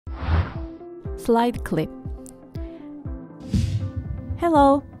Slide clip.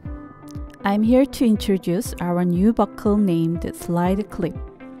 Hello, I'm here to introduce our new buckle named Slide Clip.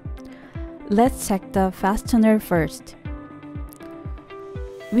 Let's check the fastener first.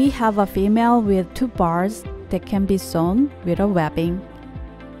 We have a female with 2 bars that can be sewn with a webbing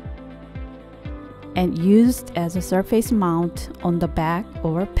and used as a surface mount on the back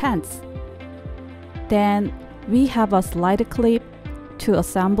or pants. Then we have a slide clip to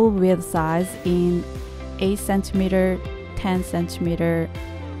assemble with size in 8 cm, 10 cm,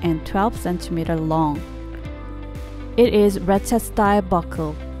 and 12 cm long. It is ratchet style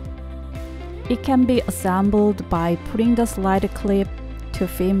buckle. It can be assembled by putting the slide clip to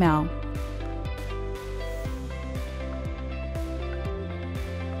female.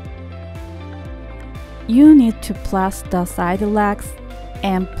 You need to press the side legs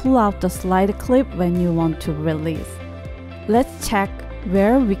and pull out the slide clip when you want to release. Let's check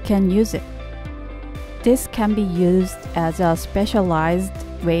where we can use it. This can be used as a specialized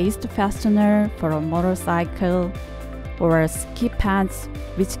waist fastener for a motorcycle or ski pants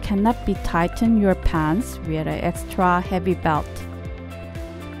which cannot be tighten your pants with an extra heavy belt.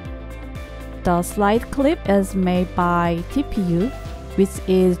 The slide clip is made by TPU, which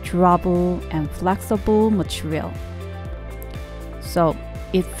is durable and flexible material. So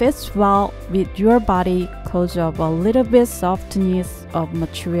it fits well with your body because of a little bit softness of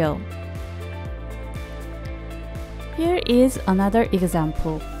material. Here is another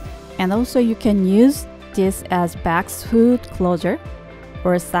example, and also you can use this as back hood closure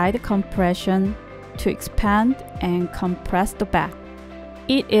or side compression to expand and compress the back.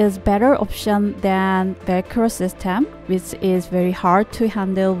 It is better option than Velcro system, which is very hard to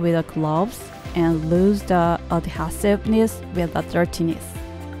handle with the gloves and lose the adhesiveness with the dirtiness.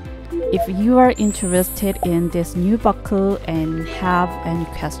 If you are interested in this new buckle and have any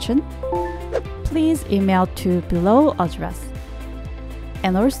question, please email to below address.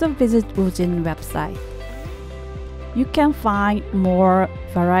 And also visit Woojin website. You can find more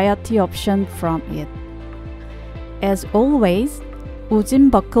variety option from it. As always,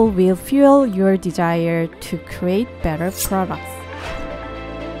 Woojin buckle will fuel your desire to create better products.